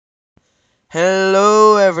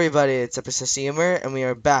Hello everybody, it's Epic and we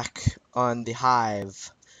are back on the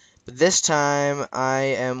Hive. But this time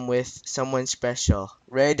I am with someone special.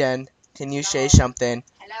 Raiden, can you say something?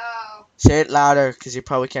 Hello. Say it louder because you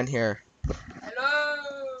probably can't hear. Hello.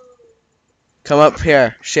 Come up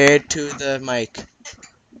here, say it to the mic.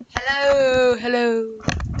 Hello. Hello.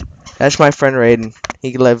 That's my friend Raiden.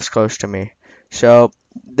 He lives close to me. So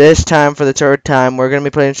this time, for the third time, we're gonna be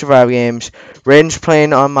playing survival games. Raiden's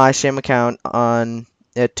playing on my same account on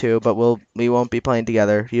it too, but we won't be playing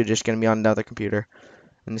together. You're just gonna be on another computer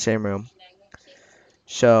in the same room.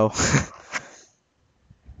 So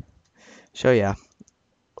so yeah.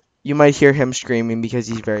 You might hear him screaming because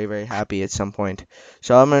he's very, very happy at some point.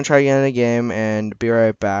 So I'm gonna try again in the game and be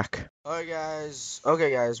right back. Alright guys,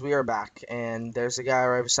 okay guys, we are back, and there's a guy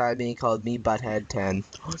right beside me called me Butthead 10.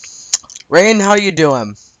 Rain, how you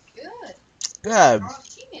doing? Good. Good. Our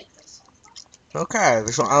teammate plays. Okay,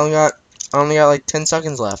 so I only got like 10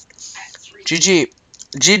 seconds left. I have 3.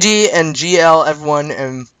 GG and GL everyone,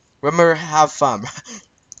 and remember, have fun.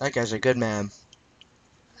 That guy's a good man.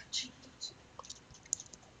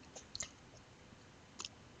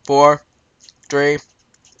 4, 3,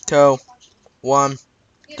 2, 1,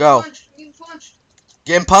 go.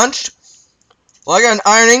 Getting punched? Well, I got an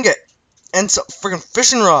iron ingot and some freaking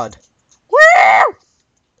fishing rod. Woo!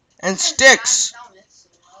 And sticks.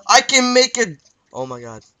 I can make it. Oh my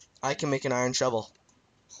god, I can make an iron shovel.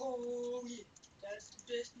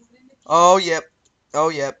 Oh yep, oh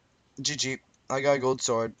yep. GG. I got a gold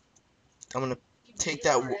sword. I'm gonna take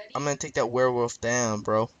that. I'm gonna take that werewolf down,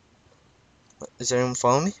 bro. Is anyone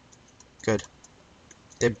following me? Good.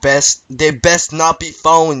 They best not be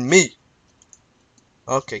following me.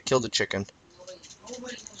 Okay, kill the chicken.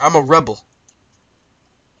 I'm a rebel.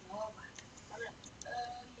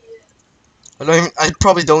 I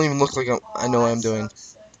probably don't even look like I know what I'm doing.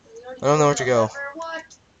 I don't know where to go.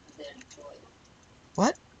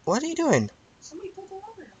 What? What are you doing?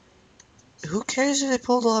 Who cares if they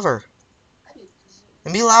pull the lever?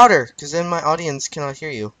 And be louder, because then my audience cannot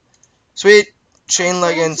hear you. Sweet chain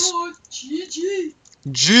leggings.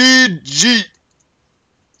 GG.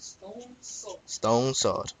 Stone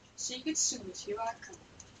sword.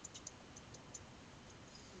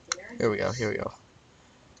 Here we go. Here we go.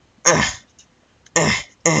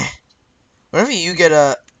 Whenever you get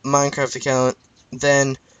a Minecraft account,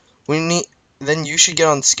 then then you should get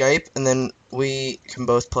on Skype, and then we can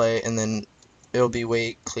both play, and then it'll be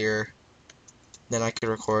way clearer. Then I could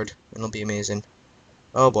record, and it'll be amazing.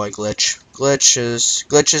 Oh boy, glitches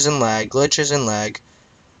and lag.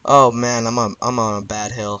 Oh man, I'm on a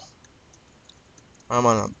bad hill. I'm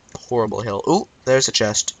on a horrible hill. Ooh, there's a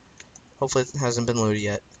chest. Hopefully it hasn't been looted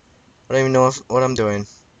yet. I don't even know what I'm doing.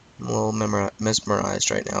 I'm a little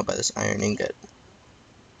mesmerized right now by this iron ingot.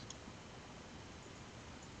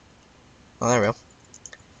 Oh, there we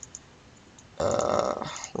go.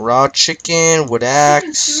 Raw chicken, wood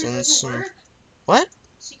axe, and some... What?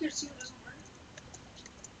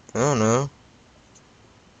 I don't know.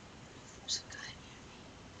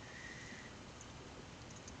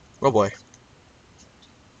 Oh boy.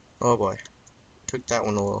 Oh boy. Took that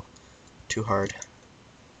one a little too hard.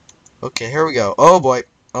 Okay, here we go. Oh boy.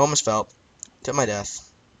 I almost fell. To my death.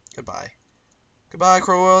 Goodbye. Goodbye,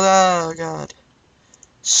 Crow World. Oh god.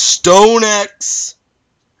 Stone Axe!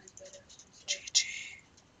 GG.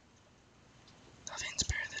 Nothing's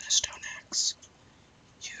better than a stone axe.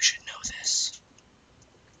 You should know this.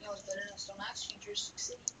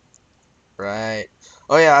 Right.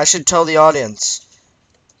 Oh yeah, I should tell the audience.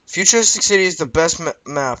 Futuristic City is the best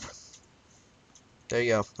map. There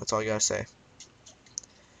you go. That's all I gotta say.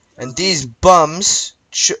 And these bums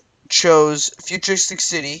chose Futuristic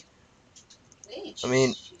City. I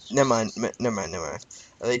mean, never mind.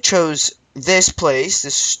 They chose this place,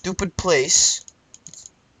 this stupid place,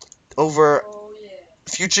 over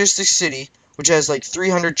Futuristic City, which has like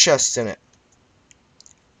 300 chests in it.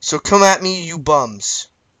 So come at me, you bums.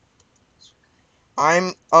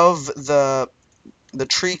 I'm of the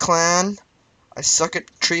tree clan. I suck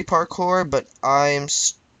at tree parkour, but I am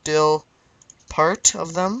still part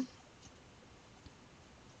of them.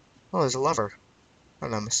 Oh, there's a lever.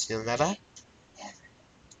 Hello, Mr. Lever.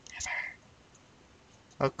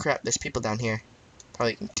 Oh crap, there's people down here.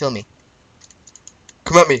 Probably can kill me.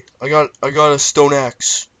 Come at me. I got a stone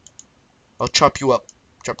axe. I'll chop you up.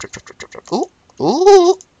 Chop. Ooh.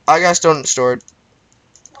 Ooh. I got stone stored.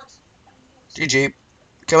 GG.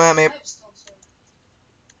 Come at me.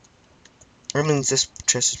 That means this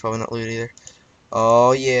chest is probably not looted either.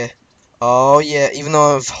 Oh yeah. Oh yeah. Even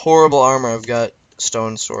though I have horrible armor, I've got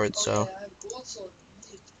stone sword, so.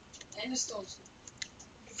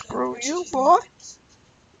 Screw you, boy.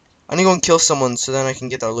 I need to go and kill someone so then I can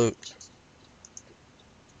get their loot.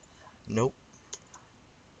 Nope.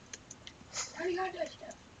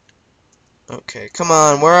 Okay, come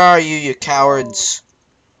on. Where are you, you cowards?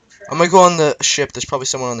 I'm gonna go on the ship. There's probably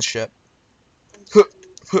someone on the ship. Huh,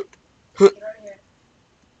 huh, huh.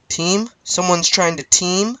 Team? Someone's trying to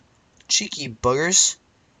team? Cheeky buggers.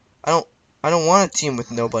 I don't want to team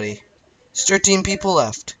with nobody. There's 13 people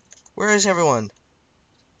left. Where is everyone?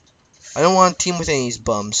 I don't want to team with any of these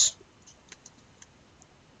bums.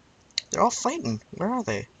 They're all fighting. Where are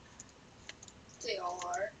they? They all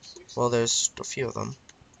are. Well, there's a few of them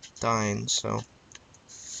dying, so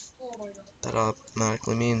Oh my god. that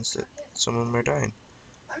automatically means that some of them are dying.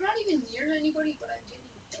 I'm not even near anybody, but I'm getting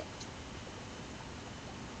hit.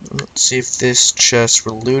 Let's see if this chest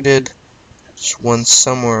were looted. There's one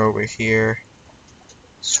somewhere over here.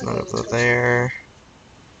 There's none over there.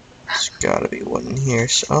 There's gotta be one in here.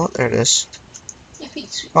 So, oh, there it is.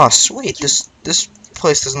 Oh, sweet. This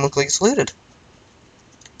place doesn't look like it's looted.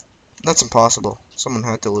 That's impossible. Someone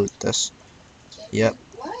had to loot this. Yep.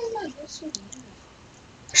 Why is my voice so weird?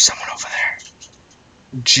 There's someone over there.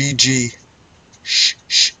 GG. Shh,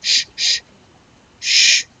 shh, shh, shh.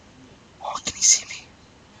 Shh. Oh, can he see me?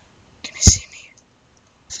 Can he see me?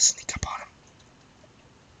 Let's sneak up on him.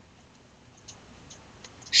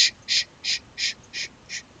 Shh, shh, shh, shh, shh,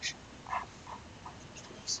 shh, shh.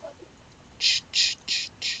 Shh, shh, shh,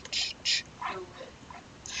 shh, shh, shh.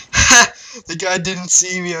 The guy didn't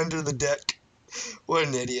see me under the deck. What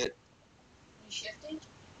an idiot. You shifting?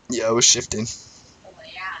 Yeah, I was shifting. Oh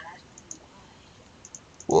yeah, that's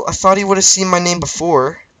why. Well, I thought he would have seen my name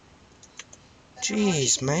before.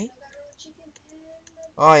 Jeez, mate.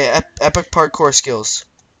 Oh yeah, epic parkour skills.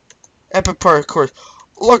 Epic parkour.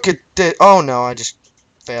 Look at this. Oh no, I just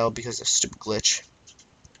failed because of a stupid glitch.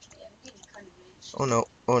 Oh no,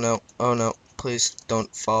 oh no, oh no. Please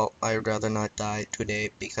don't fall. I'd rather not die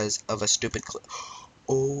today because of a stupid glitch.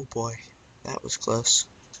 Oh boy, that was close.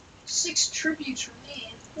 6 tributes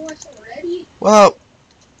remain. What already? Well,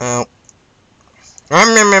 oh.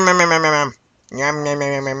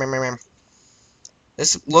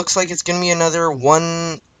 This looks like it's gonna be another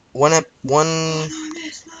one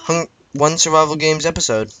survival games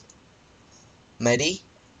episode. Medi?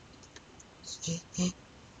 I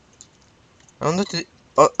don't know.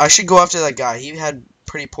 Oh, I should go after that guy. He had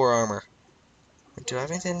pretty poor armor. Do I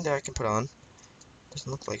have anything that I can put on?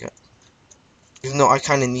 Doesn't look like it. Even though I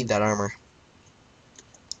kind of need that armor.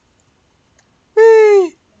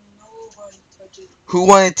 Whee! Who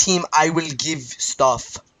want a team? I will give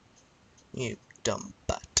stuff. You dumb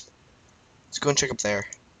butt. Let's go and check up there.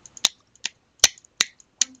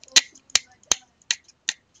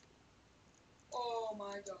 Oh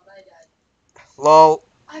my god, I died. Lol.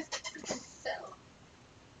 I fell.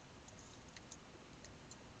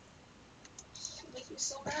 It makes me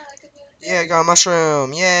so mad. I could be Yeah, I got a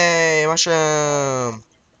mushroom. Yay, mushroom.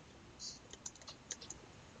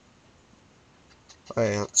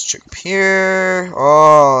 Alright, let's check up here.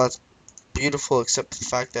 Oh, that's beautiful, except for the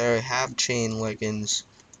fact that I have chain leggings.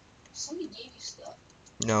 Somebody gave you stuff.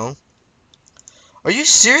 No. Are you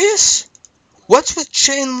serious? What's with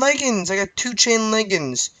chain leggings? I got 2 chain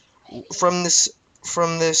leggings from this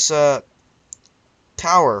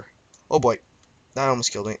tower. Oh boy, that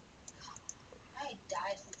almost killed me. I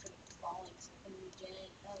died from falling, so I couldn't get any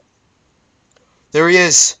health. There he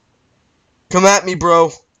is. Come at me,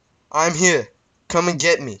 bro. I'm here. Come and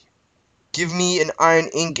get me. Give me an iron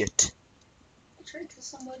ingot. You trying to kill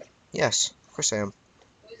somebody? Yes, of course I am.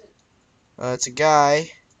 Who is it? It's a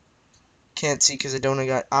guy. Can't see because I don't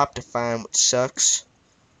got Optifine, which sucks.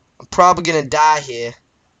 I'm probably gonna die here.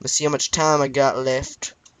 Let's see how much time I got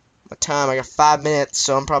left. My time, I got 5 minutes,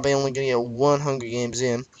 so I'm probably only gonna get 1 Hunger Games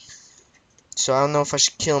in. So I don't know if I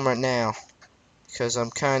should kill him right now, because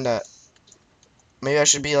I'm kinda. Maybe I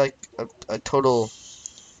should be like a total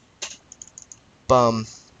bum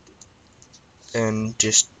and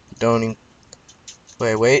just don't even.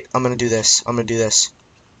 Wait. I'm gonna do this. I'm gonna do this.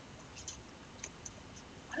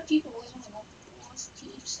 Why do people always want to go for lost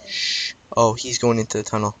teams? Shh. Oh, he's going into the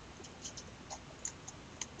tunnel.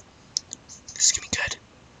 This is gonna be good.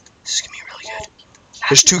 This is gonna be really good.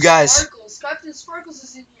 There's 2 guys. Sparkles. Captain Sparkles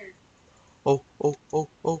is in here. Oh.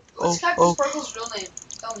 What's Captain Sparkles' real name?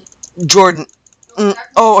 Tell me. Jordan.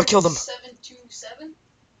 Oh, I killed him. 727?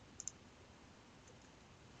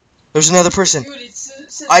 There's another person. Dude, it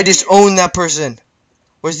says I just owned that person.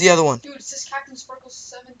 Where's the other one? Dude, it says Captain Sparkles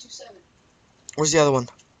 727. Where's the other one?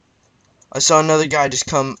 I saw another guy just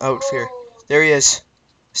come out here. There he is.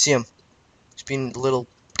 I see him. He's being a little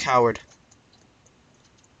coward.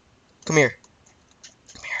 Come here.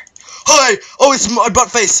 Come here. away! Oh, it's my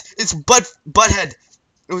butt face. It's butthead.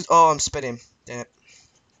 It was. Oh, I'm spitting. Damn it.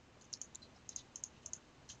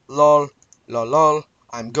 Lol, lol, lol.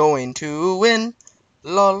 I'm going to win.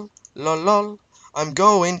 Lol, lol, lol. I'm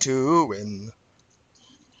going to win.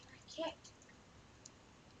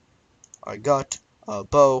 I got a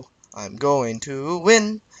bow. I'm going to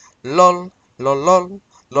win. Lol, lol, lol.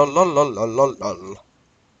 Lol, lol, lol, lol, lol, lol.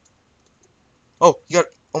 Oh, you got.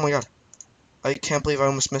 Oh my god. I can't believe I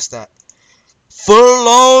almost missed that. For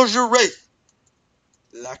lingerie.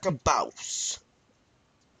 Like a boss.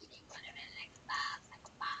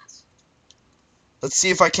 Let's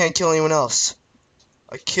see if I can't kill anyone else.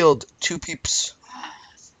 I killed 2 peeps.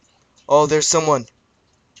 Oh, there's someone.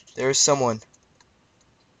 There's someone.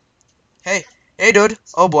 Hey. Hey, dude.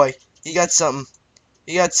 Oh, boy. He got something.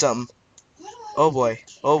 He got something. Oh, boy.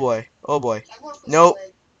 Oh, boy. Oh, boy. Nope.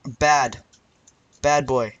 Bad. Bad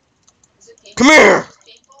boy. Come here!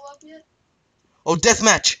 Oh,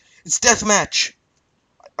 deathmatch. It's deathmatch.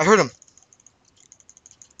 I heard him.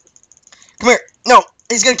 Come here. No.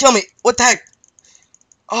 He's gonna kill me. What the heck?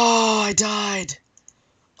 Oh, I died.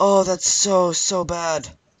 Oh, that's so bad.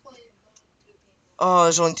 Oh,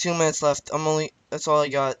 there's only 2 minutes left. That's all I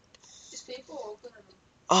got.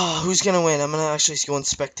 Oh, who's gonna win? I'm gonna actually go and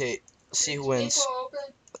spectate. See who wins.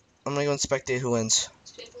 I'm gonna go and spectate who wins.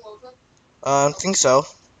 I think so.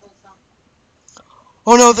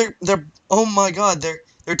 Oh no, they're oh my god,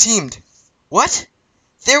 they're teamed. What?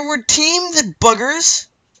 They were teamed, the buggers?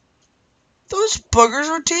 Those buggers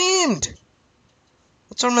were teamed.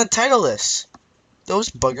 That's what I'm gonna title this. Those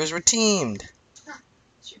buggers were teamed.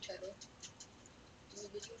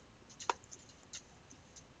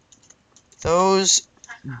 Those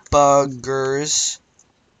buggers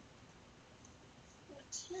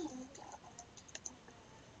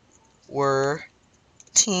were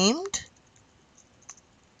teamed.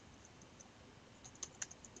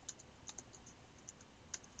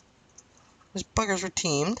 Those buggers were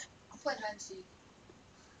teamed.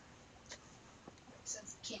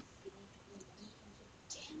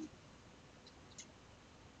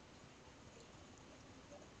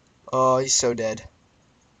 Oh, he's so dead.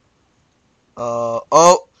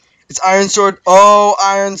 Oh, it's Iron Sword. Oh,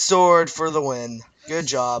 Iron Sword for the win. Good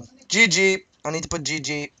job. GG. I need to put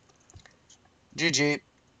GG. GG.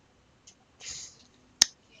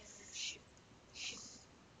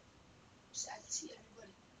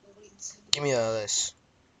 Give me this.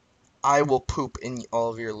 I will poop in all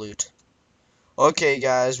of your loot. Okay,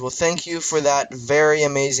 guys. Well, thank you for that very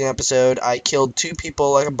amazing episode. I killed 2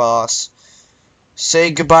 people like a boss.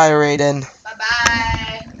 Say goodbye, Raiden.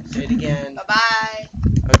 Bye-bye. Say it again. Bye-bye.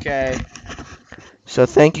 Okay. So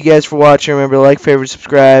thank you guys for watching. Remember to like, favorite,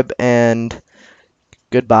 subscribe, and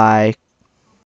goodbye.